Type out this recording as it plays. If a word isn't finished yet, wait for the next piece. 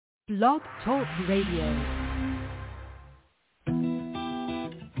Blog Talk Radio.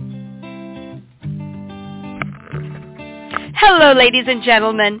 Hello, ladies and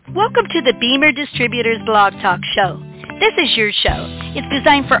gentlemen. Welcome to the BEMER Distributors Blog Talk Show. This is your show. It's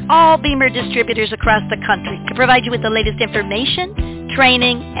designed for all BEMER distributors across the country to provide you with the latest information,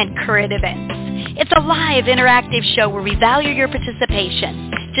 training, and current events. It's a live, interactive show where we value your participation.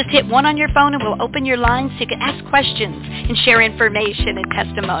 Just hit 1 on your phone and we'll open your lines so you can ask questions and share information and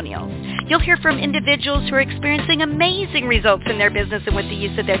testimonials. You'll hear from individuals who are experiencing amazing results in their business and with the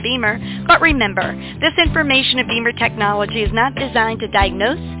use of their BEMER. But remember, this information and BEMER technology is not designed to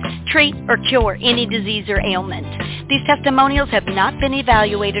diagnose, treat, or cure any disease or ailment. These testimonials have not been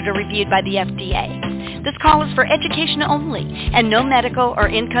evaluated or reviewed by the FDA. This call is for education only, and no medical or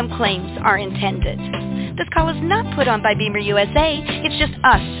income claims are intended. This call is not put on by BEMER USA. It's just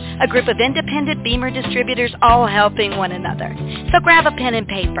us, a group of independent BEMER distributors all helping one another. So grab a pen and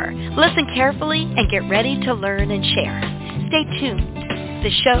paper, listen carefully, and get ready to learn and share. Stay tuned.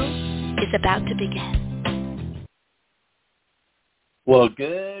 The show is about to begin. Well,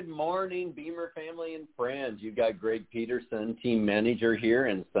 good morning, BEMER family and friends. You've got Greg Petersen, team manager here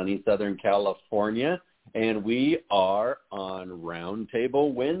in sunny Southern California, and we are on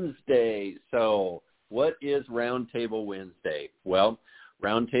Roundtable Wednesday. So what is Roundtable Wednesday? Well,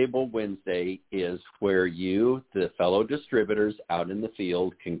 Roundtable Wednesday is where you, the fellow distributors out in the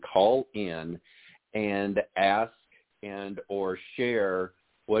field, can call in and ask and or share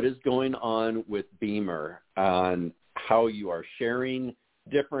what is going on with BEMER, on how you are sharing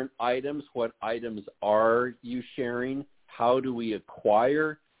different items, what items are you sharing, how do we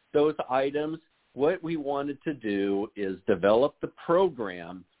acquire those items. What we wanted to do is develop the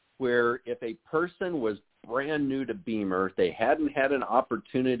program where if a person was brand new to BEMER, they hadn't had an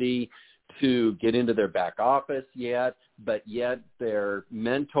opportunity to get into their back office yet, but yet their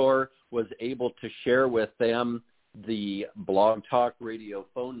mentor was able to share with them the Blog Talk Radio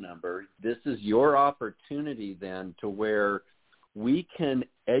phone number. This is your opportunity then to where we can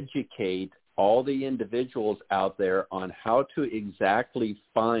educate all the individuals out there on how to exactly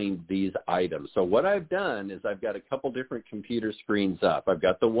find these items. So what I've done is I've got a couple different computer screens up. I've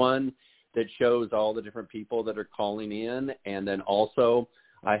got the one that shows all the different people that are calling in, and then also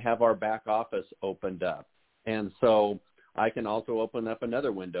I have our back office opened up. And so I can also open up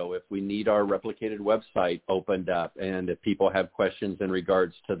another window if we need our replicated website opened up and if people have questions in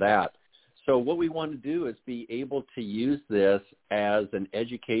regards to that. So what we want to do is be able to use this as an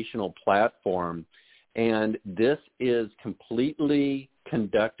educational platform, and this is completely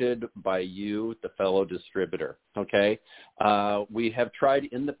conducted by you, the fellow distributor, okay? We have tried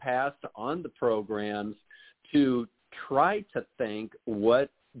in the past on the programs to try to think what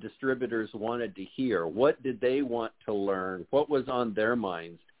distributors wanted to hear. What did they want to learn? What was on their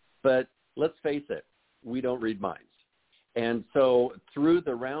minds? But let's face it, we don't read minds. And so through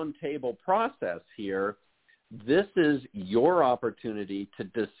the roundtable process here, this is your opportunity to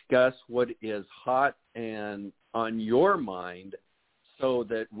discuss what is hot and on your mind so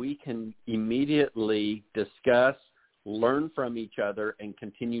that we can immediately discuss, learn from each other, and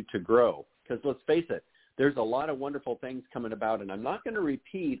continue to grow. Because let's face it, there's a lot of wonderful things coming about, and I'm not going to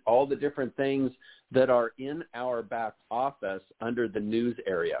repeat all the different things that are in our back office under the news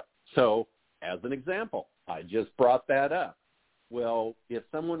area. So as an example, I just brought that up. Well, if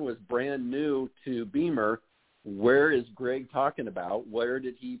someone was brand new to BEMER, where is Greg talking about? Where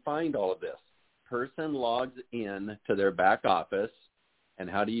did he find all of this? Person logs in to their back office, and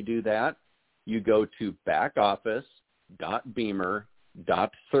how do you do that? You go to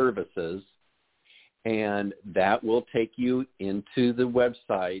backoffice.bemer.services, and that will take you into the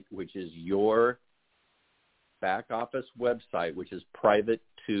website, which is your back office website, which is private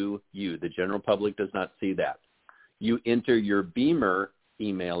to you. The general public does not see that. You enter your BEMER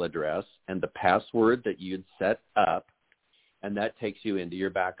email address and the password that you'd set up, and that takes you into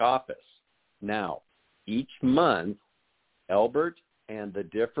your back office. Now, each month, Albert and the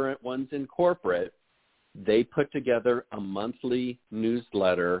different ones in corporate, they put together a monthly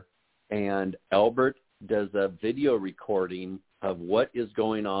newsletter, and Albert does a video recording of what is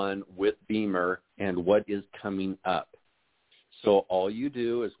going on with BEMER and what is coming up. So all you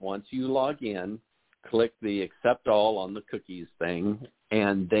do is once you log in, click the accept all on the cookies thing,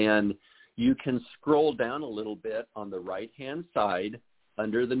 and then you can scroll down a little bit on the right-hand side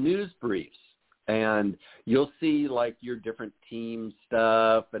under the news briefs, and you'll see like your different team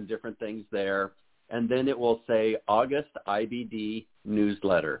stuff and different things there, and then it will say August IBD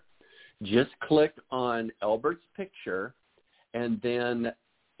newsletter. Just click on Albert's picture, and then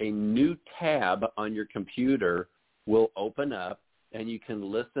a new tab on your computer will open up, and you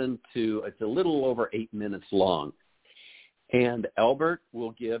can listen to, it's a little over 8 minutes long. And Albert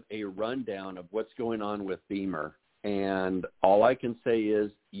will give a rundown of what's going on with BEMER. And all I can say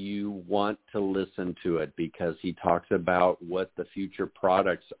is you want to listen to it because he talks about what the future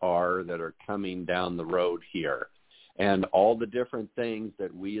products are that are coming down the road here. And all the different things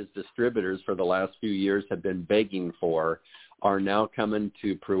that we as distributors for the last few years have been begging for are now coming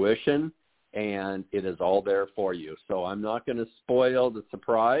to fruition, and it is all there for you. So I'm not going to spoil the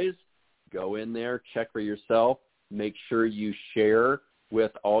surprise. Go in there, check for yourself. Make sure you share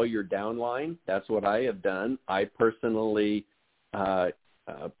with all your downline. That's what I have done. I personally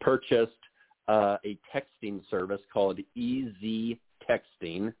purchased a texting service called Easy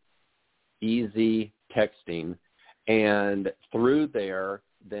Texting, and through there,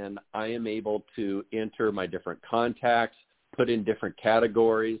 then I am able to enter my different contacts, put in different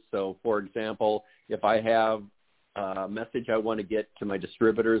categories. So, for example, if I have a message I want to get to my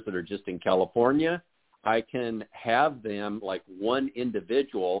distributors that are just in California, I can have them, like one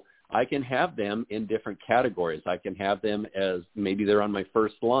individual, I can have them in different categories. I can have them as maybe they're on my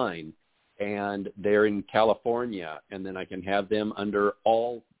first line and they're in California, and then I can have them under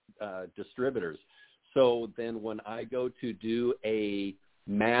all distributors. So then when I go to do a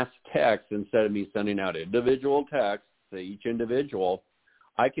mass text, instead of me sending out individual texts to each individual,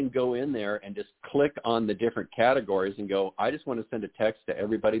 I can go in there and just click on the different categories and go, I just want to send a text to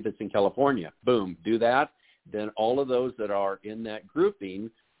everybody that's in California. Boom, do that. Then all of those that are in that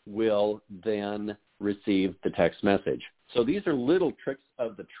grouping will then receive the text message. So these are little tricks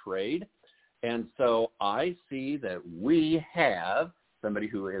of the trade. And so I see that we have somebody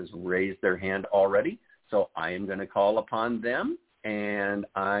who has raised their hand already. So I am going to call upon them, and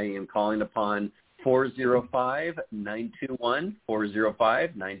I am calling upon 405-921,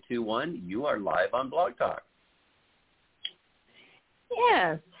 405-921. You are live on Blog Talk.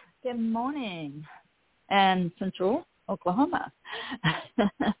 Yes, good morning, and Central Oklahoma.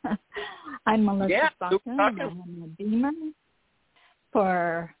 I'm Melissa Stockton, and I'm a BEMER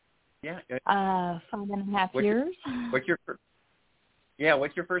for 5.5 years. What's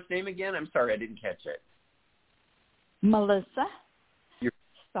your first name again? I'm sorry, I didn't catch it. Melissa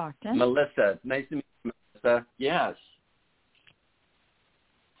Stockton. Melissa, nice to meet you, Melissa. Yes.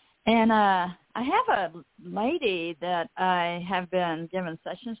 And I have a lady that I have been giving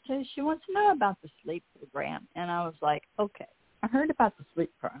sessions to. She wants to know about the sleep program. And I was like, okay, I heard about the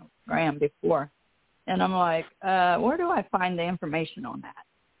sleep program before. And I'm like, where do I find the information on that?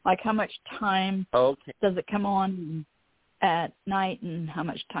 Like how much time does it come on at night and how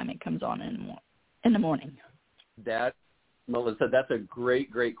much time it comes on in the morning? Melissa, that's a great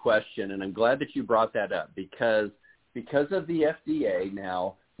question, and I'm glad that you brought that up because of the FDA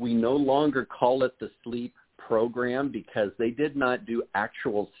now, we no longer call it the sleep program because they did not do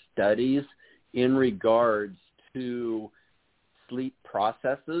actual studies in regards to sleep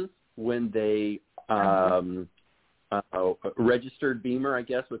processes when they registered BEMER, I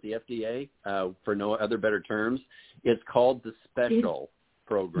guess, with the FDA, for no other better terms. It's called the special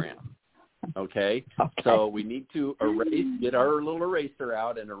program. Okay, so we need to get our little eraser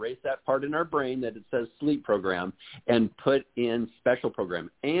out and erase that part in our brain that it says sleep program and put in special program.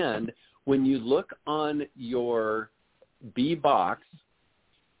 And when you look on your B box,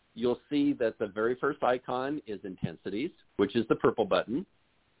 you'll see that the very first icon is intensities, which is the purple button.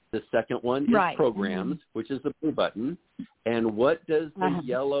 The second one is programs, which is the blue button. And what does the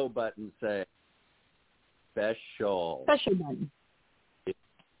yellow button say? Special. Special button.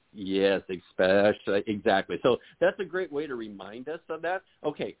 Yes, exactly. So that's a great way to remind us of that.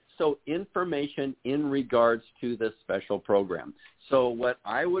 Okay, so information in regards to this special program. So what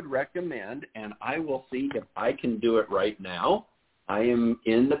I would recommend, and I will see if I can do it right now, I am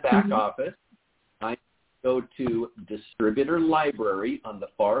in the back office. I go to Distributor Library on the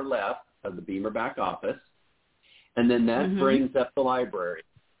far left of the BEMER Back Office, and then that brings up the library.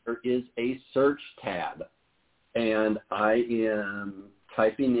 There is a search tab, and I am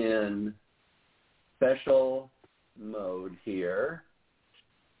typing in special mode here,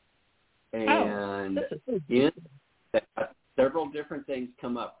 and in that, several different things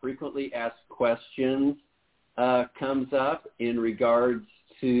come up. Frequently asked questions comes up in regards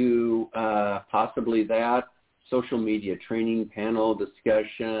to possibly that, social media training panel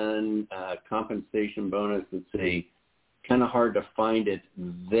discussion, compensation bonus. Let's see, kind of hard to find it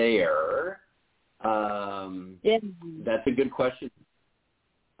there. That's a good question.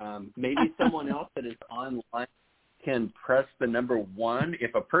 Maybe someone else that is online can press the number 1.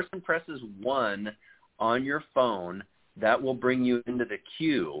 If a person presses 1 on your phone, that will bring you into the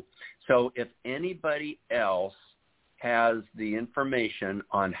queue. So if anybody else has the information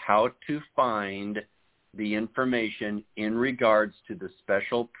on how to find the information in regards to the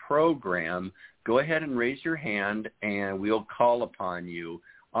special program, go ahead and raise your hand, and we'll call upon you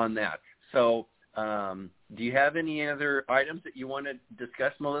on that. So do you have any other items that you want to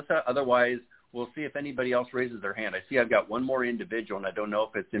discuss, Melissa? Otherwise, we'll see if anybody else raises their hand. I see I've got one more individual, and I don't know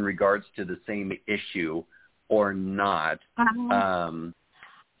if it's in regards to the same issue or not.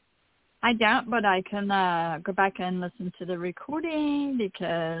 I don't, but I can go back and listen to the recording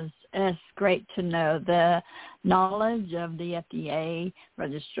because it's great to know the knowledge of the FDA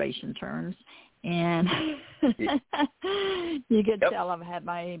registration terms. And you could tell I've had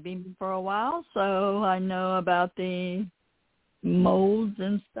my BEMER for a while, so I know about the molds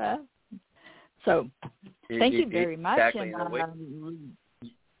and stuff. So thank you very much. Exactly.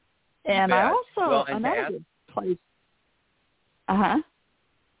 And I also, another place.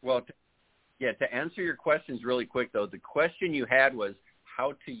 Well, to answer your questions really quick, though, the question you had was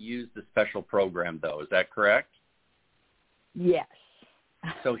how to use the special program, though. Is that correct? Yes.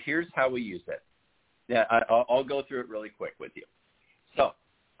 So here's how we use it. Yeah, I'll go through it really quick with you. So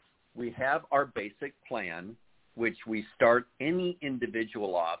we have our basic plan, which we start any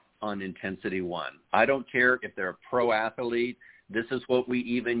individual off on intensity 1. I don't care if they're a pro athlete. This is what we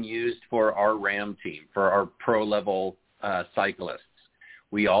even used for our RAM team, for our pro level cyclists.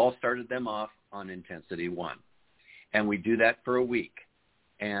 We all started them off on intensity 1. And we do that for a week.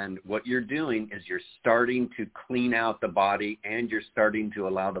 And what you're doing is you're starting to clean out the body, and you're starting to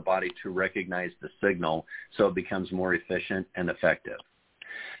allow the body to recognize the signal so it becomes more efficient and effective.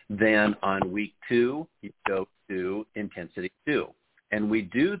 Then on week 2, you go to intensity 2. And we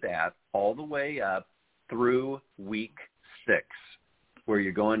do that all the way up through week 6, where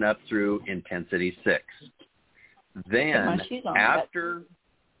you're going up through intensity 6. Then after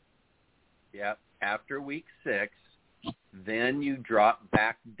week 6, then you drop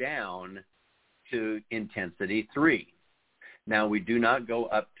back down to intensity 3. Now, we do not go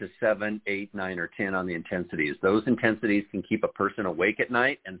up to 7, 8, 9, or 10 on the intensities. Those intensities can keep a person awake at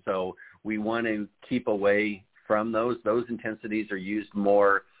night, and so we want to keep away from those. Those intensities are used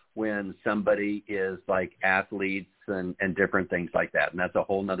more when somebody is like athletes and different things like that, and that's a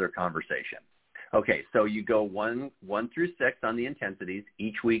whole nother conversation. Okay, so you go 1 through 6 on the intensities,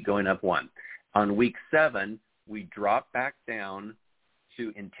 each week going up 1. On week 7, we drop back down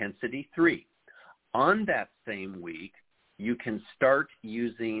to intensity 3. On that same week, you can start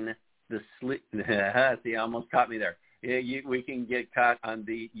using the sleep. See, I almost caught me there. We can get caught on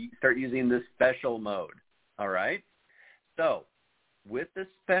you start using the special mode. All right? So with the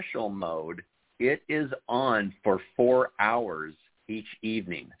special mode, it is on for 4 hours each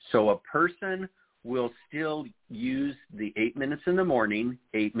evening. So a person will still use the 8 minutes in the morning,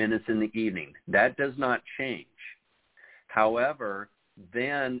 8 minutes in the evening. That does not change. However,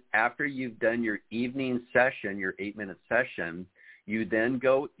 then after you've done your evening session, your 8-minute session, you then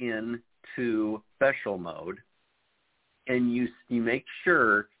go into special mode, and you make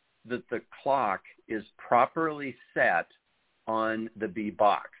sure that the clock is properly set on the B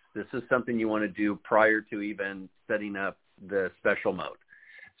box. This is something you want to do prior to even setting up the special mode.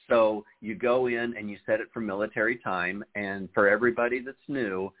 So you go in and you set it for military time, and for everybody that's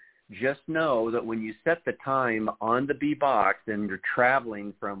new, just know that when you set the time on the B box and you're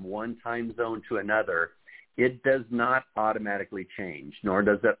traveling from one time zone to another, it does not automatically change, nor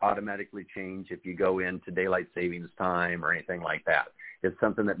does it automatically change if you go into daylight savings time or anything like that. It's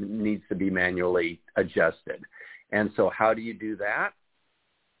something that needs to be manually adjusted. And so how do you do that?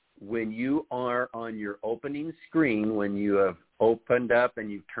 When you are on your opening screen, when you have opened up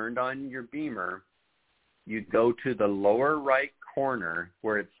and you've turned on your BEMER, you go to the lower right corner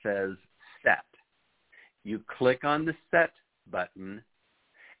where it says Set. You click on the Set button,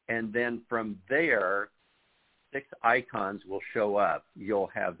 and then from there, 6 icons will show up.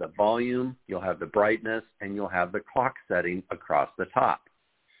 You'll have the volume, you'll have the brightness, and you'll have the clock setting across the top.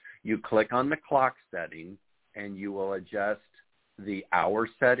 You click on the clock setting, and you will adjust the hour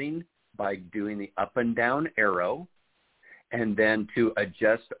setting by doing the up and down arrow. And then to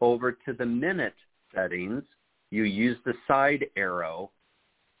adjust over to the minute settings, you use the side arrow,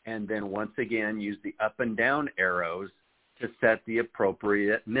 and then once again use the up and down arrows to set the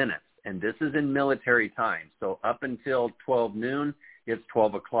appropriate minutes. And this is in military time. So up until 12 noon, it's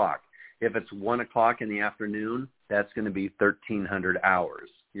 12 o'clock. If it's 1 o'clock in the afternoon, that's going to be 1,300 hours.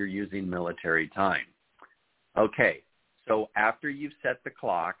 You're using military time. Okay, so after you've set the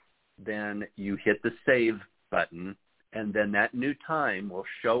clock, then you hit the save button, and then that new time will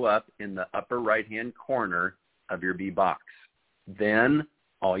show up in the upper right-hand corner of your B box. Then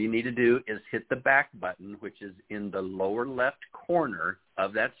all you need to do is hit the back button, which is in the lower left corner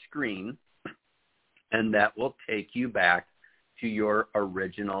of that screen, and that will take you back to your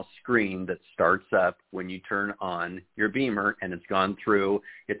original screen that starts up when you turn on your BEMER, and it's gone through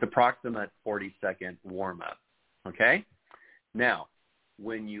its approximate 40-second warm-up, okay? Now,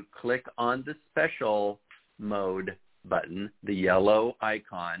 when you click on the special mode button, the yellow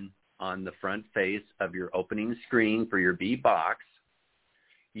icon on the front face of your opening screen for your B box,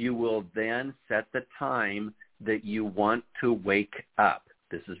 you will then set the time that you want to wake up.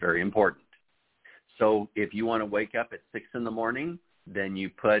 This is very important. So if you want to wake up at 6 in the morning, then you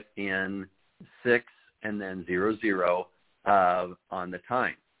put in 6 and then 00 on the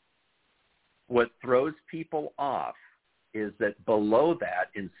time. What throws people off is that below that,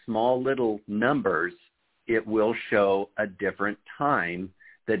 in small little numbers, it will show a different time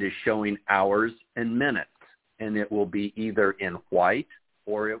that is showing hours and minutes, and it will be either in white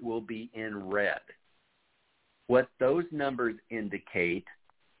or it will be in red. What those numbers indicate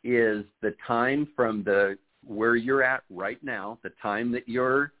is the time from where you're at right now, the time that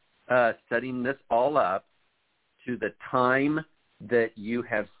you're setting this all up, to the time that you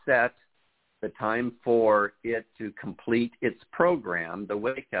have set the time for it to complete its program, the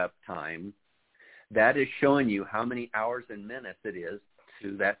wake-up time. That is showing you how many hours and minutes it is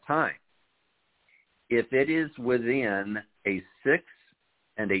to that time. If it is within a 6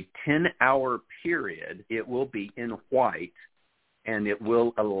 and a 10-hour period, it will be in white, and it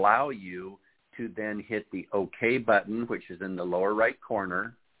will allow you to then hit the OK button, which is in the lower right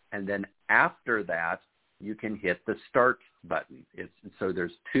corner, and then after that, you can hit the Start button. So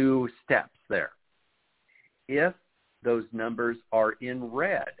there's 2 steps there. If those numbers are in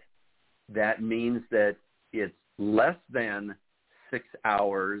red, that means that it's less than 6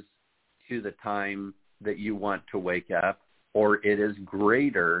 hours to the time that you want to wake up, or it is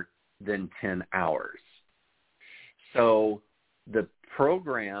greater than 10 hours. So the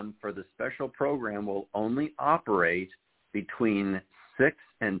program for the special program will only operate between 6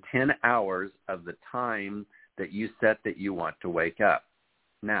 and 10 hours of the time that you set that you want to wake up.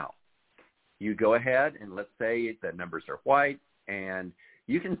 Now, you go ahead and let's say the numbers are white, and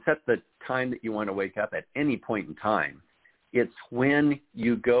you can set the time that you want to wake up at any point in time. It's when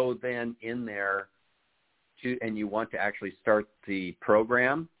you go then in there and you want to actually start the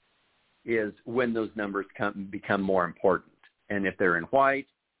program is when those numbers become more important. And if they're in white,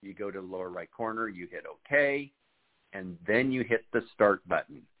 you go to the lower right corner, you hit OK, and then you hit the Start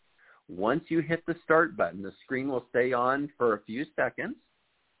button. Once you hit the Start button, the screen will stay on for a few seconds,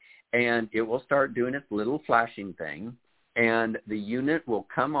 and it will start doing its little flashing thing, and the unit will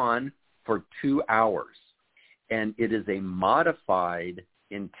come on for 2 hours. And it is a modified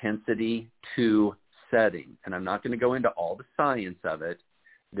intensity 2 setting. And I'm not going to go into all the science of it.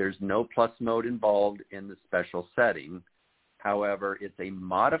 There's no plus mode involved in the special setting. However, it's a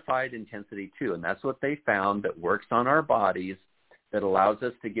modified intensity 2, and that's what they found that works on our bodies, that allows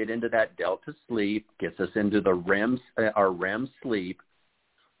us to get into that delta sleep, gets us into the our REM sleep,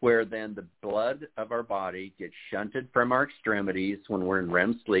 where then the blood of our body gets shunted from our extremities when we're in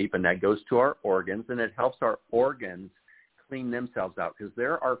REM sleep, and that goes to our organs, and it helps our organs clean themselves out, because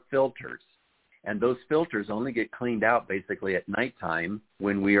there are filters, and those filters only get cleaned out basically at nighttime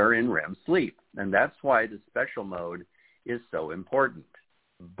when we are in REM sleep, and that's why the special mode is so important.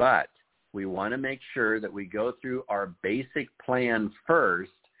 But we want to make sure that we go through our basic plan first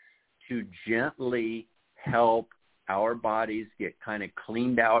to gently help our bodies get kind of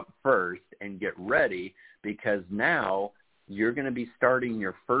cleaned out first and get ready, because now you're going to be starting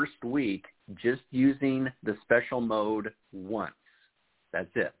your first week just using the special mode once.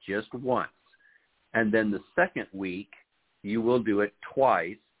 That's it, just once. And then the second week, you will do it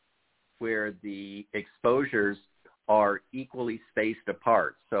twice, where the exposures are equally spaced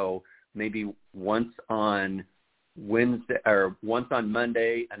apart. So maybe once on Wednesday, or once on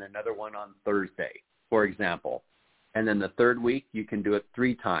Monday and another one on Thursday, for example. And then the third week, you can do it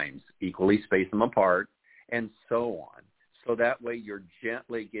 3 times, equally space them apart, and so on. So that way you're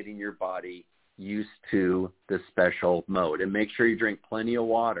gently getting your body used to the special mode. And make sure you drink plenty of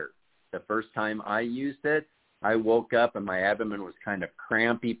water. The first time I used it, I woke up and my abdomen was kind of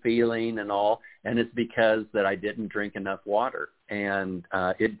crampy feeling and all, and it's because that I didn't drink enough water. And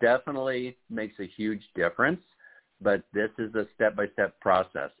it definitely makes a huge difference, but this is a step-by-step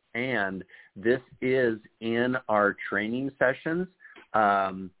process. And this is in our training sessions.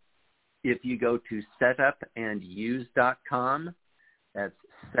 If you go to setupanduse.com, that's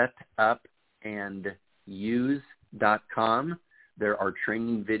setupanduse.com, there are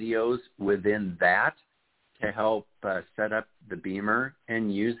training videos within that to help set up the BEMER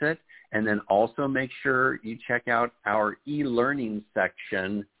and use it. And then also make sure you check out our e-learning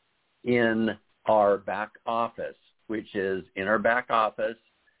section in our back office, which is in our back office,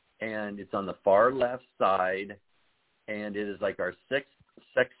 and it's on the far left side, and it is like our sixth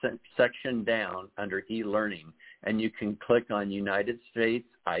section down under e-learning. And you can click on United States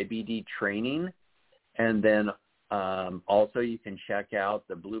IBD training, and then also you can check out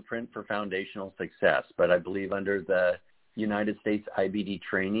the Blueprint for Foundational Success, but I believe under the United States IBD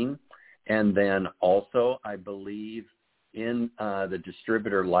training. And then also I believe in the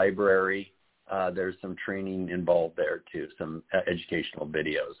distributor library, there's some training involved there too, some educational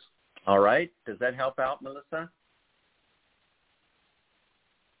videos. All right. Does that help out, Melissa?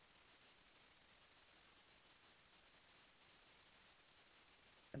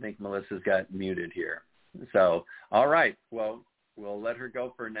 I think Melissa's got muted here. So, all right. Well, we'll let her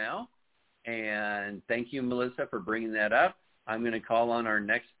go for now. And thank you, Melissa, for bringing that up. I'm going to call on our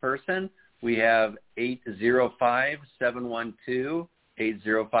next person. We have 805-712.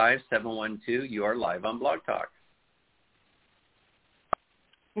 805-712. You are live on Blog Talk.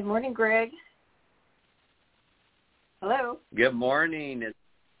 Good morning, Greg. Hello. Good morning. Is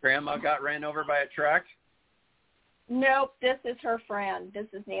Grandma got ran over by a truck? Nope, this is her friend. This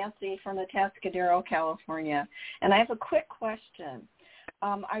is Nancy from Atascadero, California. And I have a quick question.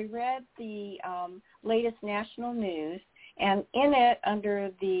 I read the latest national news, and in it,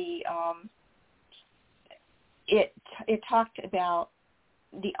 under the it talked about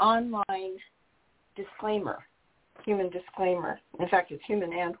the online disclaimer, human disclaimer. In fact, it's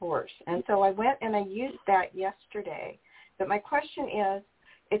human and horse. And so I went and I used that yesterday. But my question is,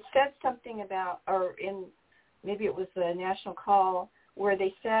 it said something about, or in maybe it was the national call, where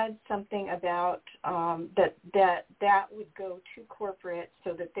they said something about that would go to corporate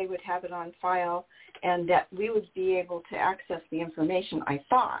so that they would have it on file and that we would be able to access the information, I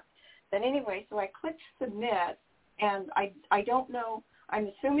thought. But anyway, so I clicked submit, and I don't know, I'm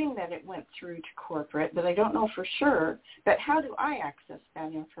assuming that it went through to corporate, but I don't know for sure. But how do I access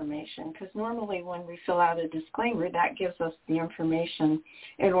that information? Because normally when we fill out a disclaimer, that gives us the information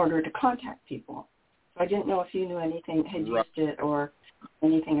in order to contact people. So I didn't know if you knew anything, had used it or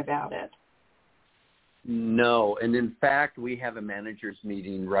anything about it. No, and in fact, we have a managers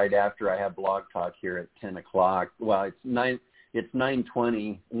meeting right after I have Blog Talk here at 10 o'clock. Well, it's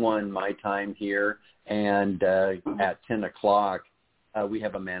 9:21 my time here, and at 10 o'clock we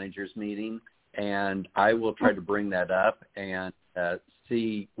have a managers meeting, and I will try to bring that up and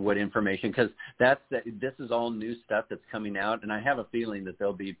see what information, because this is all new stuff that's coming out, and I have a feeling that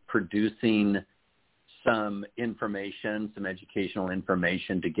they'll be producing some information, some educational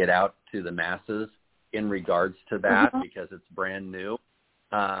information to get out to the masses in regards to that, because it's brand new.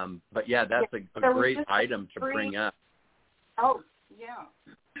 But yeah, that's a great item to bring up. Oh, yeah.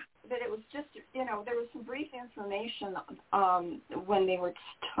 But it was just, there was some brief information when they were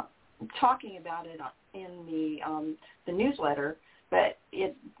talking about it in the newsletter, but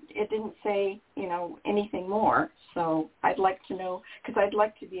it didn't say, anything more. So I'd like to know, because I'd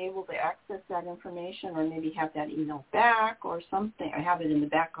like to be able to access that information, or maybe have that emailed back or something, or have it in the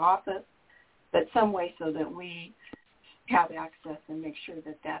back office, but some way so that we have access and make sure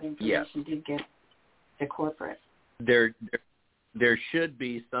that information did get to corporate. There should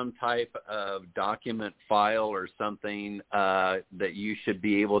be some type of document file or something that you should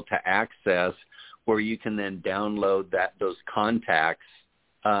be able to access, where you can then download those contacts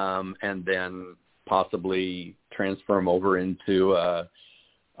and then possibly transfer them over into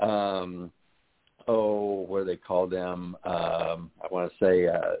what do they call them? I want to say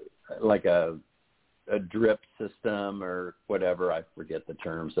like a drip system or whatever. I forget the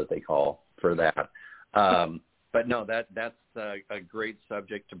terms that they call for that. But no, that's a great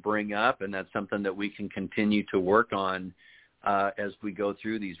subject to bring up, and that's something that we can continue to work on as we go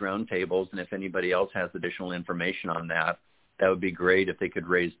through these roundtables. And if anybody else has additional information on that, that would be great if they could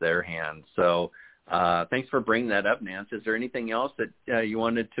raise their hand. So thanks for bringing that up, Nance. Is there anything else that you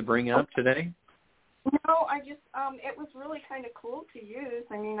wanted to bring up today? No, I just, it was really kind of cool to use.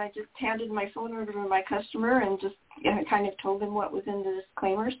 I mean, I just handed my phone over to my customer and just kind of told him what was in the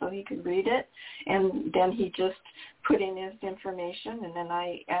disclaimer so he could read it. And then he just put in his information, and then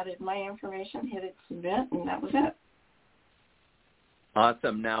I added my information, hit it submit, and that was it.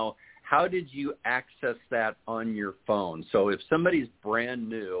 Awesome. Now, how did you access that on your phone? So if somebody's brand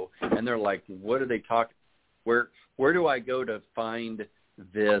new and they're like, what are they talking? Where do I go to find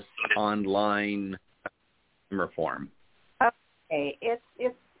this online form? Okay, it's.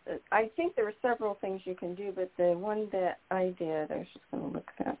 I think there are several things you can do, but the one that I did, I was just going to look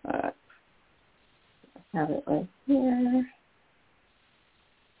that up. have it right here.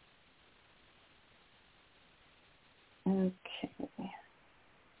 Okay.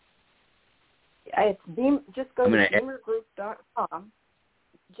 Just go to BEMERgroup.com.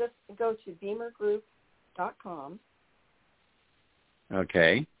 Just go to BEMERgroup.com.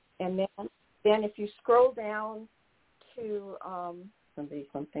 Okay. And then if you scroll down to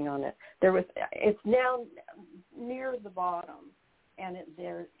something on it. It's now near the bottom, and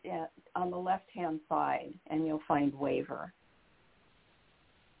there's on the left-hand side, and you'll find waiver.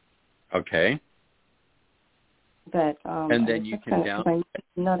 Okay. But and then you can download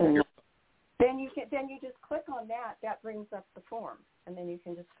another. Then you just click on that. That brings up the form, and then you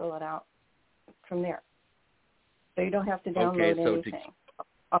can just fill it out from there. So you don't have to download anything.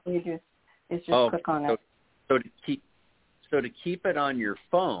 All you do is just click on it. So to keep it on your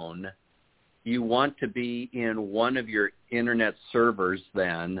phone, you want to be in one of your internet servers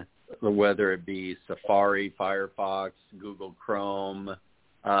then, whether it be Safari, Firefox, Google Chrome,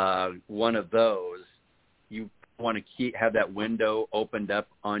 one of those. You want to have that window opened up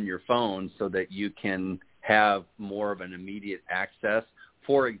on your phone so that you can have more of an immediate access.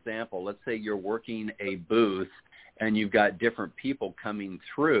 For example, let's say you're working a booth and you've got different people coming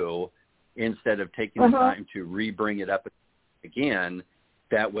through. Instead of taking the time to re-bring it up again,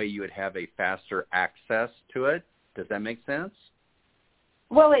 that way you would have a faster access to it. Does that make sense?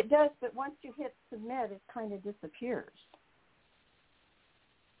 Well, it does, but once you hit submit, it kind of disappears.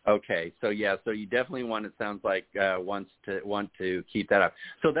 Okay, so you definitely want, it sounds like, want to keep that up.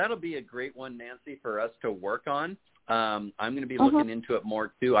 So that'll be a great one, Nancy, for us to work on. I'm going to be looking into it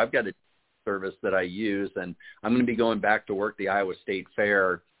more, too. I've got a service that I use, and I'm going to be going back to work the Iowa State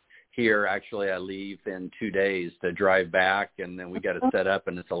Fair here. Actually, I leave in 2 days to drive back, and then we got to set up,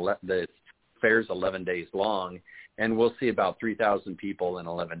 and the fair's 11 days long, and we'll see about 3,000 people in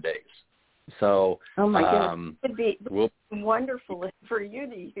 11 days. So, oh my goodness, it would be wonderful for you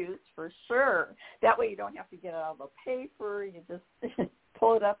to use for sure. That way, you don't have to get out the paper. You just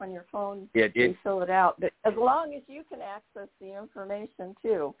pull it up on your phone and fill it out. But as long as you can access the information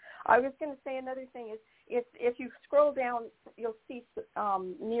too. I was going to say another thing is, if you scroll down, you'll see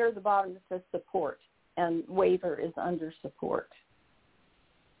near the bottom it says support, and waiver is under support.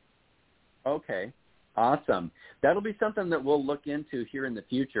 Okay, awesome. That'll be something that we'll look into here in the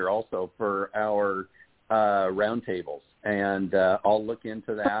future also for our roundtables, and I'll look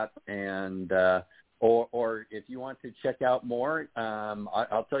into that. And or if you want to check out more,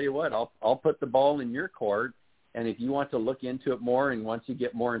 I'll tell you what, I'll put the ball in your court, and if you want to look into it more, and once you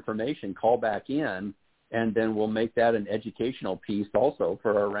get more information, call back in, and then we'll make that an educational piece also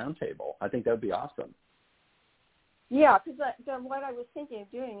for our roundtable. I think that would be awesome. Yeah, because what I was thinking of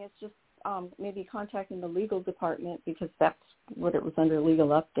doing is just maybe contacting the legal department, because that's what it was under, legal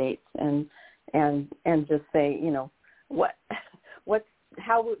updates, and just say,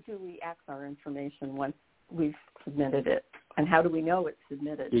 how do we access our information once we've submitted it, and how do we know it's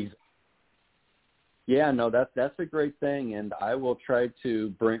submitted? Yeah, no, that's a great thing, and I will try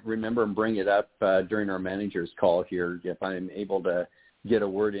to remember and bring it up during our manager's call here if I'm able to get a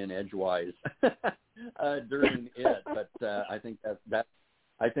word in edgewise during it. But I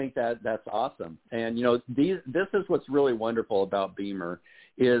think that's awesome. And this is what's really wonderful about BEMER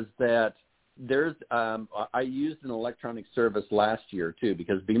is that there's I used an electronic service last year too,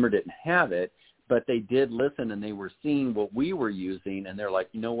 because BEMER didn't have it. But they did listen, and they were seeing what we were using, and they're like,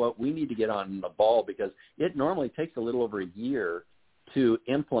 you know what, we need to get on the ball, because it normally takes a little over a year to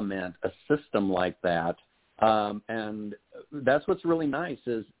implement a system like that. And that's what's really nice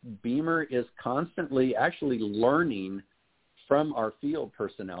is BEMER is constantly actually learning from our field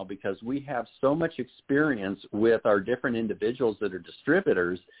personnel, because we have so much experience with our different individuals that are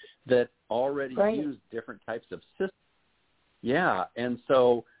distributors that already use different types of systems. Yeah, and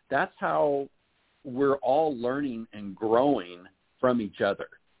so that's how we're all learning and growing from each other,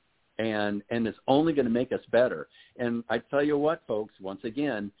 and it's only going to make us better. And I tell you what, folks, once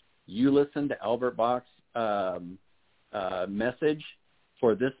again, you listen to Albert Bach's message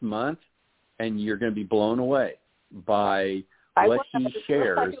for this month, and you're going to be blown away by what he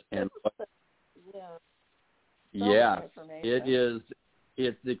shares. And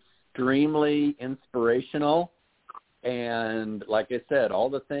it's extremely inspirational. And like I said, all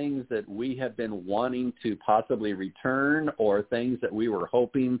the things that we have been wanting to possibly return, or things that we were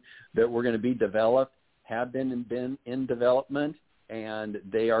hoping that were going to be developed, have been in development, and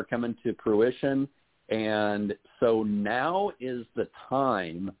they are coming to fruition. And so now is the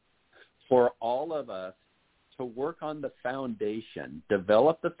time for all of us to work on the foundation,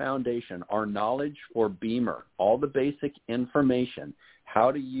 develop the foundation, our knowledge for BEMER, all the basic information,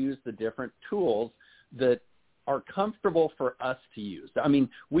 how to use the different tools, that are comfortable for us to use. I mean,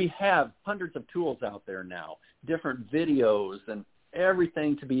 we have hundreds of tools out there now, different videos and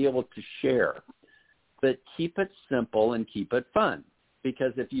everything to be able to share. But keep it simple and keep it fun.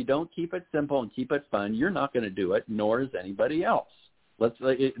 Because if you don't keep it simple and keep it fun, you're not going to do it, nor is anybody else.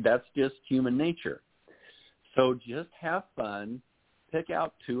 That's just human nature. So just have fun, pick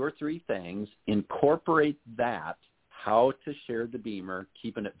out 2 or 3 things, incorporate that, how to share the BEMER,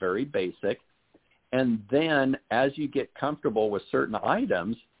 keeping it very basic. And then as you get comfortable with certain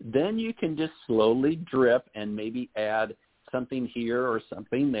items, then you can just slowly drip and maybe add something here or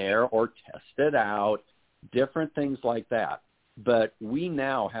something there or test it out, different things like that. But we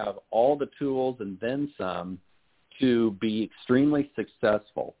now have all the tools and then some to be extremely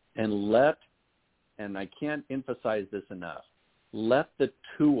successful. And I can't emphasize this enough, let the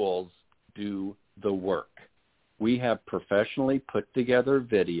tools do the work. We have professionally put together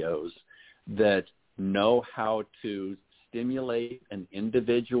videos that know how to stimulate an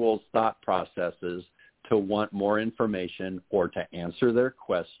individual's thought processes to want more information or to answer their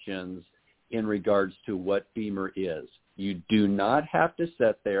questions in regards to what BEMER is. You do not have to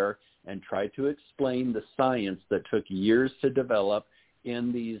sit there and try to explain the science that took years to develop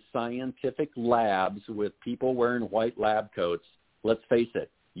in these scientific labs with people wearing white lab coats. Let's face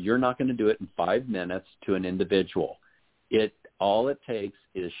it, you're not going to do it in 5 minutes to an individual. All it takes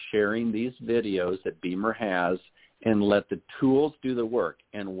is sharing these videos that BEMER has and let the tools do the work.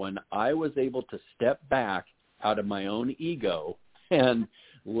 And when I was able to step back out of my own ego and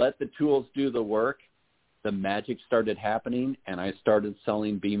let the tools do the work, the magic started happening, and I started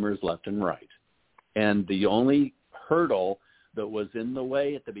selling BEMERs left and right. And the only hurdle that was in the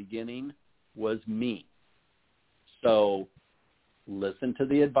way at the beginning was me. So listen to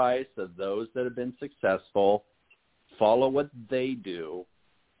the advice of those that have been successful, follow what they do,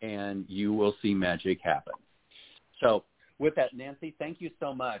 and you will see magic happen. So with that, Nancy, thank you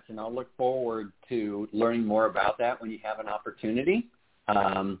so much, and I'll look forward to learning more about that when you have an opportunity.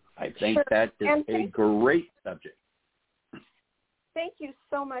 I think that is a great subject. Thank you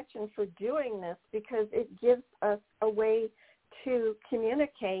so much and for doing this, because it gives us a way to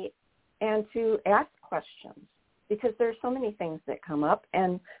communicate and to ask questions, because there's so many things that come up,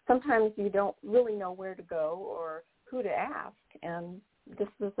 and sometimes you don't really know where to go or who to ask, and this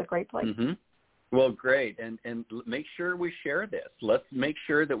is a great place. Mm-hmm. Well, great, and make sure we share this. Let's make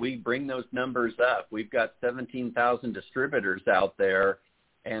sure that we bring those numbers up. We've got 17,000 distributors out there,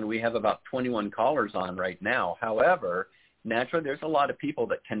 and we have about 21 callers on right now. However, naturally, there's a lot of people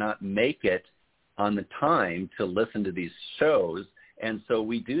that cannot make it on the time to listen to these shows, and so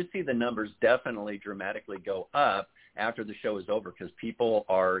we do see the numbers definitely dramatically go up after the show is over, because people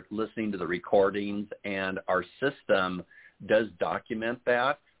are listening to the recordings, and our system does document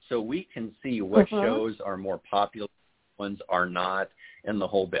that. So we can see what shows are more popular, ones are not, and the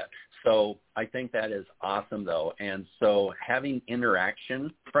whole bit. So I think that is awesome, though. And so having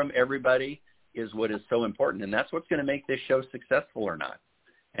interaction from everybody is what is so important, and that's what's going to make this show successful or not.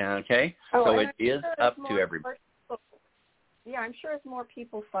 Okay? So it is up to everybody. Yeah, I'm sure as more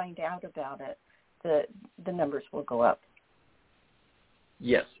people find out about it, the numbers will go up.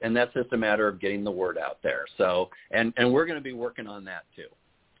 Yes, and that's just a matter of getting the word out there. So, and we're going to be working on that too.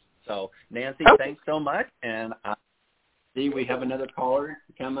 So, Nancy, thanks so much. And I see we have another caller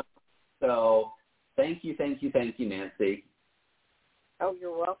coming. So, thank you, Nancy. Oh,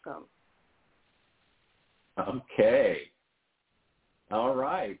 you're welcome. Okay. All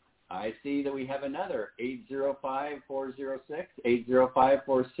right. I see that we have another 805-406,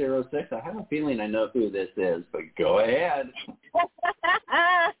 805-406. I have a feeling I know who this is, but go ahead.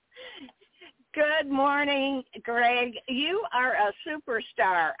 Good morning, Greg. You are a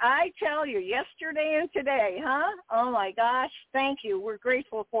superstar. I tell you, yesterday and today, huh? Oh, my gosh. Thank you. We're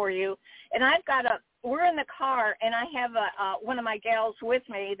grateful for you. And we're in the car, and I have one of my gals with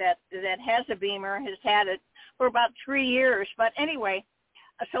me that has a BEMER, has had it for about 3 years. But anyway,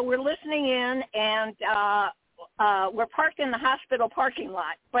 so we're listening in, and we're parked in the hospital parking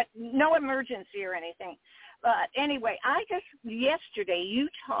lot, but no emergency or anything. But anyway, yesterday you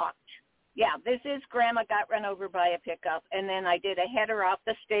talked. Yeah, this is Grandma got run over by a pickup, and then I did a header off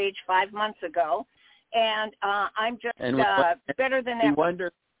the stage 5 months ago, and I'm just better than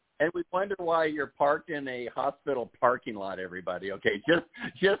ever. We wonder why you're parked in a hospital parking lot, everybody. Okay,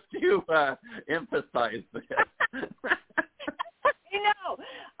 just to emphasize this. You know,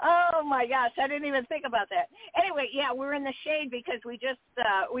 oh my gosh, I didn't even think about that. Anyway, yeah, we're in the shade because we just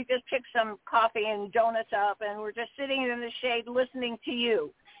picked some coffee and donuts up, and we're just sitting in the shade listening to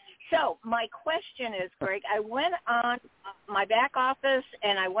you. So my question is, Greg, I went on my back office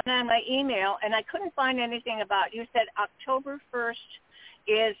and I went on my email and I couldn't find anything about, you said October 1st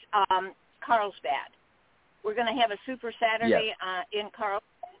is Carlsbad. We're going to have a Super Saturday in Carlsbad.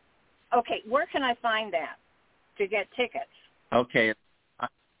 Okay, where can I find that to get tickets? Okay,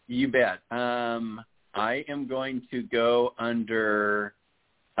 you bet. I am going to go under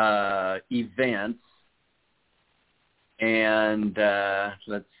events, and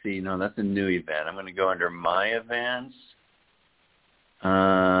let's see. No, that's a new event. I'm going to go under my events,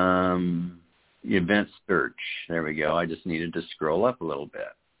 event search. There we go. I just needed to scroll up a little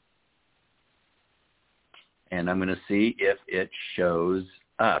bit. And I'm going to see if it shows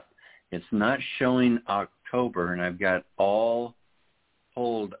up. It's not showing October, and I've got all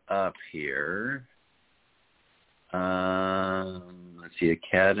pulled up here. Let's see,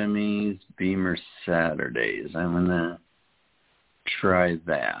 Academies, BEMER Saturdays. I'm going to try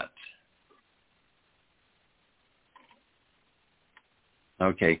that.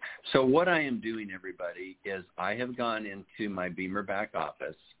 Okay, so what I am doing, everybody, is I have gone into my BEMER Back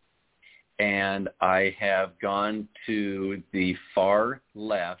Office, and I have gone to the far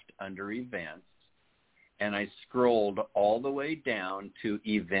left under events, and I scrolled all the way down to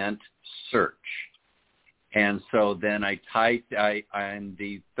event search. And so then I typed, on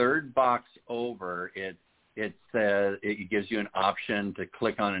the third box over, it says, it gives you an option to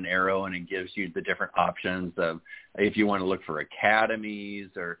click on an arrow, and it gives you the different options of if you want to look for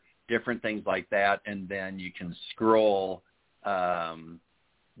academies or different things like that, and then you can scroll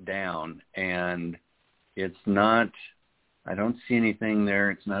down, and it's not, I don't see anything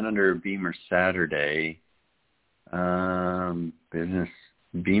there. It's not under BEMER Saturday. Business,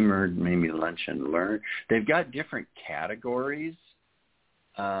 BEMER, maybe lunch and learn. They've got different categories,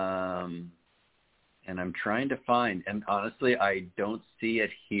 and I'm trying to find, and honestly, I don't see it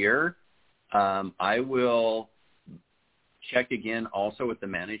here. I will check again also with the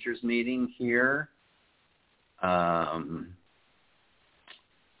managers meeting here.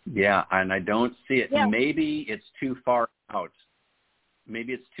 Yeah, and I don't see it. Yeah. Maybe it's too far out.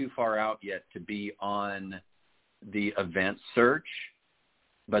 Maybe it's too far out yet to be on the event search,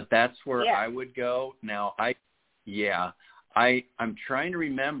 but that's where I would go. Now, I'm trying to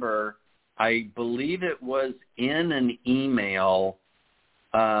remember. I believe it was in an email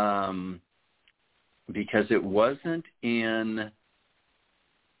because it wasn't in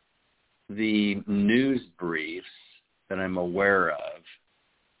the news briefs that I'm aware of.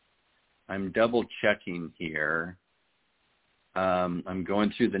 I'm double checking here. I'm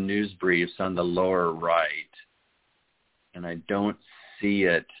going through the news briefs on the lower right, and I don't see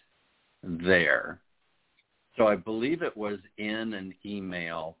it there. So I believe it was in an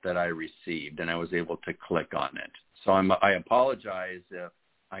email that I received, and I was able to click on it. So I apologize if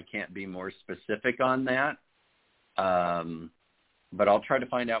I can't be more specific on that, but I'll try to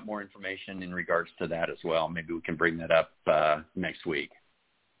find out more information in regards to that as well. Maybe we can bring that up next week.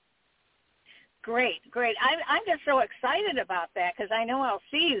 Great. I'm just so excited about that because I know I'll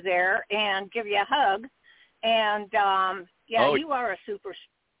see you there and give you a hug. And, you are a superstar.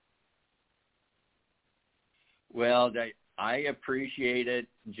 Well, I appreciate it,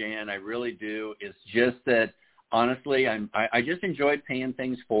 Jan. I really do. It's just that, honestly, I just enjoyed paying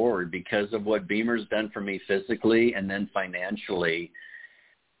things forward because of what BEMER's done for me physically and then financially.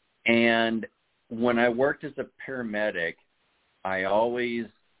 And when I worked as a paramedic, I always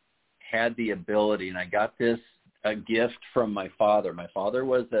had the ability, and I got a gift from my father. My father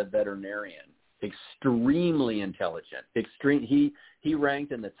was a veterinarian, extremely intelligent. He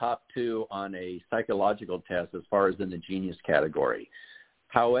ranked in the top 2 on a psychological test as far as in the genius category.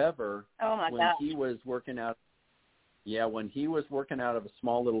 However, he was working out of a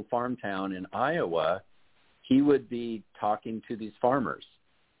small little farm town in Iowa, he would be talking to these farmers.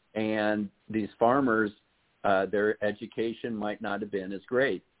 And these farmers, their education might not have been as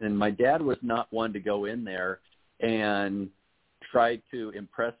great. And my dad was not one to go in there and try to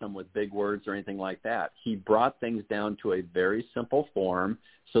impress them with big words or anything like that. He brought things down to a very simple form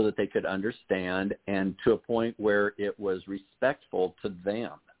so that they could understand, and to a point where it was respectful to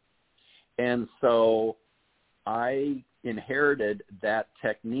them. And so I inherited that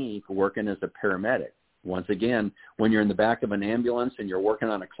technique working as a paramedic. Once again, when you're in the back of an ambulance and you're working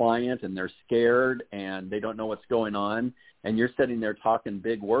on a client and they're scared and they don't know what's going on, and you're sitting there talking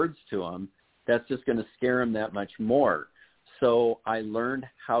big words to them, that's just going to scare them that much more. So I learned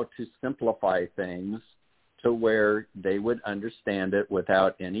how to simplify things to where they would understand it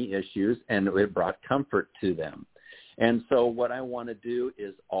without any issues, and it brought comfort to them. And so what I want to do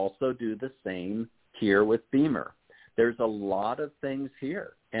is also do the same here with BEMER. There's a lot of things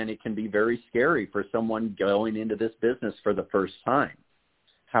here. and it can be very scary for someone going into this business for the first time.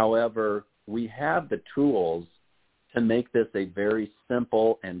 However, we have the tools to make this a very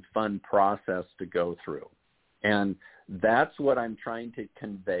simple and fun process to go through. And that's what I'm trying to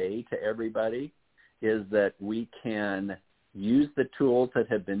convey to everybody, is that we can use the tools that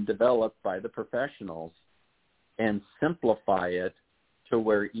have been developed by the professionals and simplify it to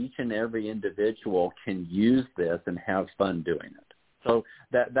where each and every individual can use this and have fun doing it. So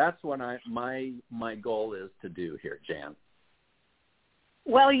that's what my goal is to do here, Jan.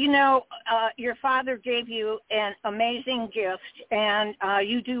 Well, your father gave you an amazing gift, and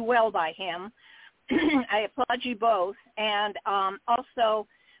you do well by him. I applaud you both. And also,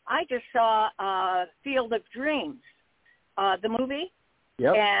 I just saw Field of Dreams, the movie.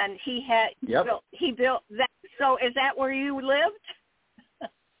 Yep. And he built that. So is that where you lived?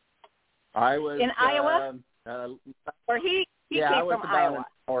 I was in Iowa, or he came from Iowa.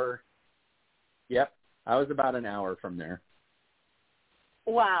 Yep, I was about an hour from there.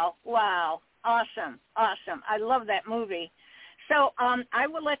 Wow, awesome. I love that movie. So I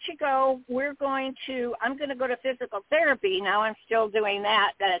will let you go. I'm going to go to physical therapy now. I'm still doing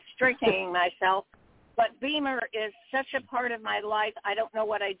that. That's strengthening myself. But BEMER is such a part of my life. I don't know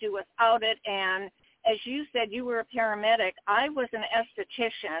what I'd do without it. And as you said, you were a paramedic. I was an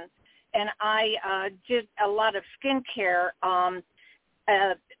esthetician, and I did a lot of skincare.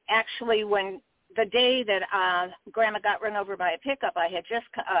 Actually, when the day that Grandma got run over by a pickup, I had just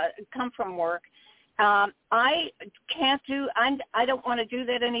come from work. I don't want to do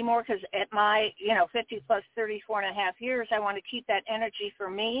that anymore, because at my 50 plus 34 and a half years, I want to keep that energy for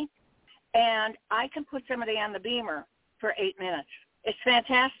me. And I can put somebody on the BEMER for 8 minutes. It's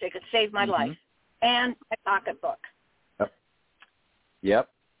fantastic. It saved my life and my pocketbook. Yep.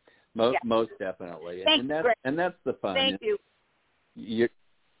 Most definitely. And that's the fun. Thank you. You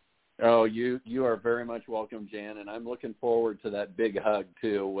are very much welcome, Jan, and I'm looking forward to that big hug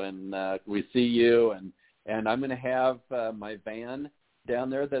too when we see you. And I'm going to have my van down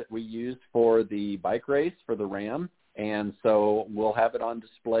there that we used for the bike race for the Ram, and so we'll have it on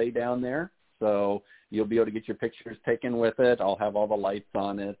display down there. So you'll be able to get your pictures taken with it. I'll have all the lights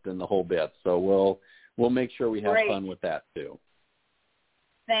on it and the whole bit. So we'll make sure we have fun with that too.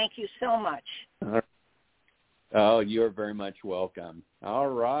 Thank you so much. Oh, you're very much welcome. All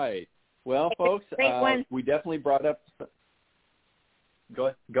right. Well, folks, we definitely brought up –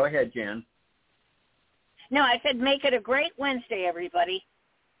 go ahead, Jan. No, I said make it a great Wednesday, everybody.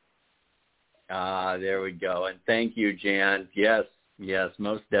 There we go. And thank you, Jan. Yes,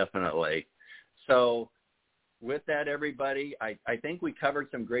 most definitely. So with that, everybody, I think we covered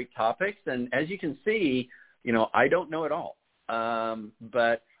some great topics. And as you can see, I don't know it all.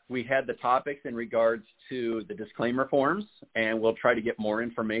 But we had the topics in regards to the disclaimer forms, and we'll try to get more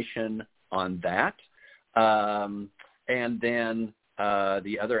information on that. And then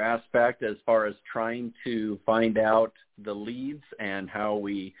the other aspect as far as trying to find out the leads and how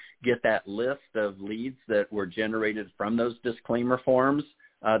we get that list of leads that were generated from those disclaimer forms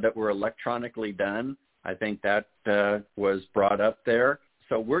that were electronically done. I think that was brought up there.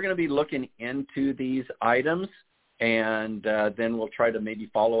 So we're going to be looking into these items, and then we'll try to maybe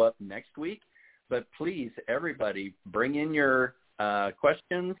follow up next week. But please, everybody, bring in your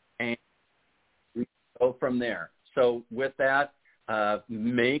questions, and we go from there. So with that,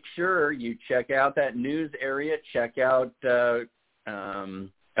 make sure you check out that news area. Check out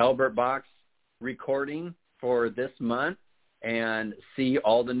Albert Bach's recording for this month and see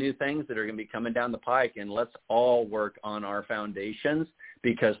all the new things that are going to be coming down the pike. And let's all work on our foundations,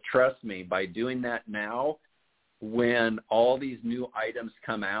 because trust me, by doing that now, when all these new items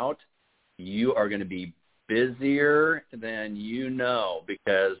come out, you are going to be busier than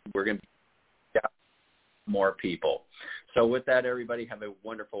because we're going to be more people. So with that, everybody, have a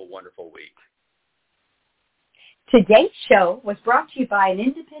wonderful, wonderful week. Today's show was brought to you by an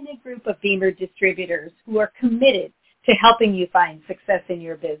independent group of BEMER distributors who are committed to helping you find success in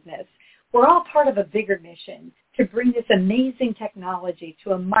your business. We're all part of a bigger mission to bring this amazing technology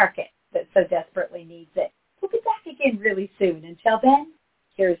to a market that so desperately needs it. We'll be back again really soon. Until then,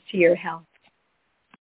 here's to your health.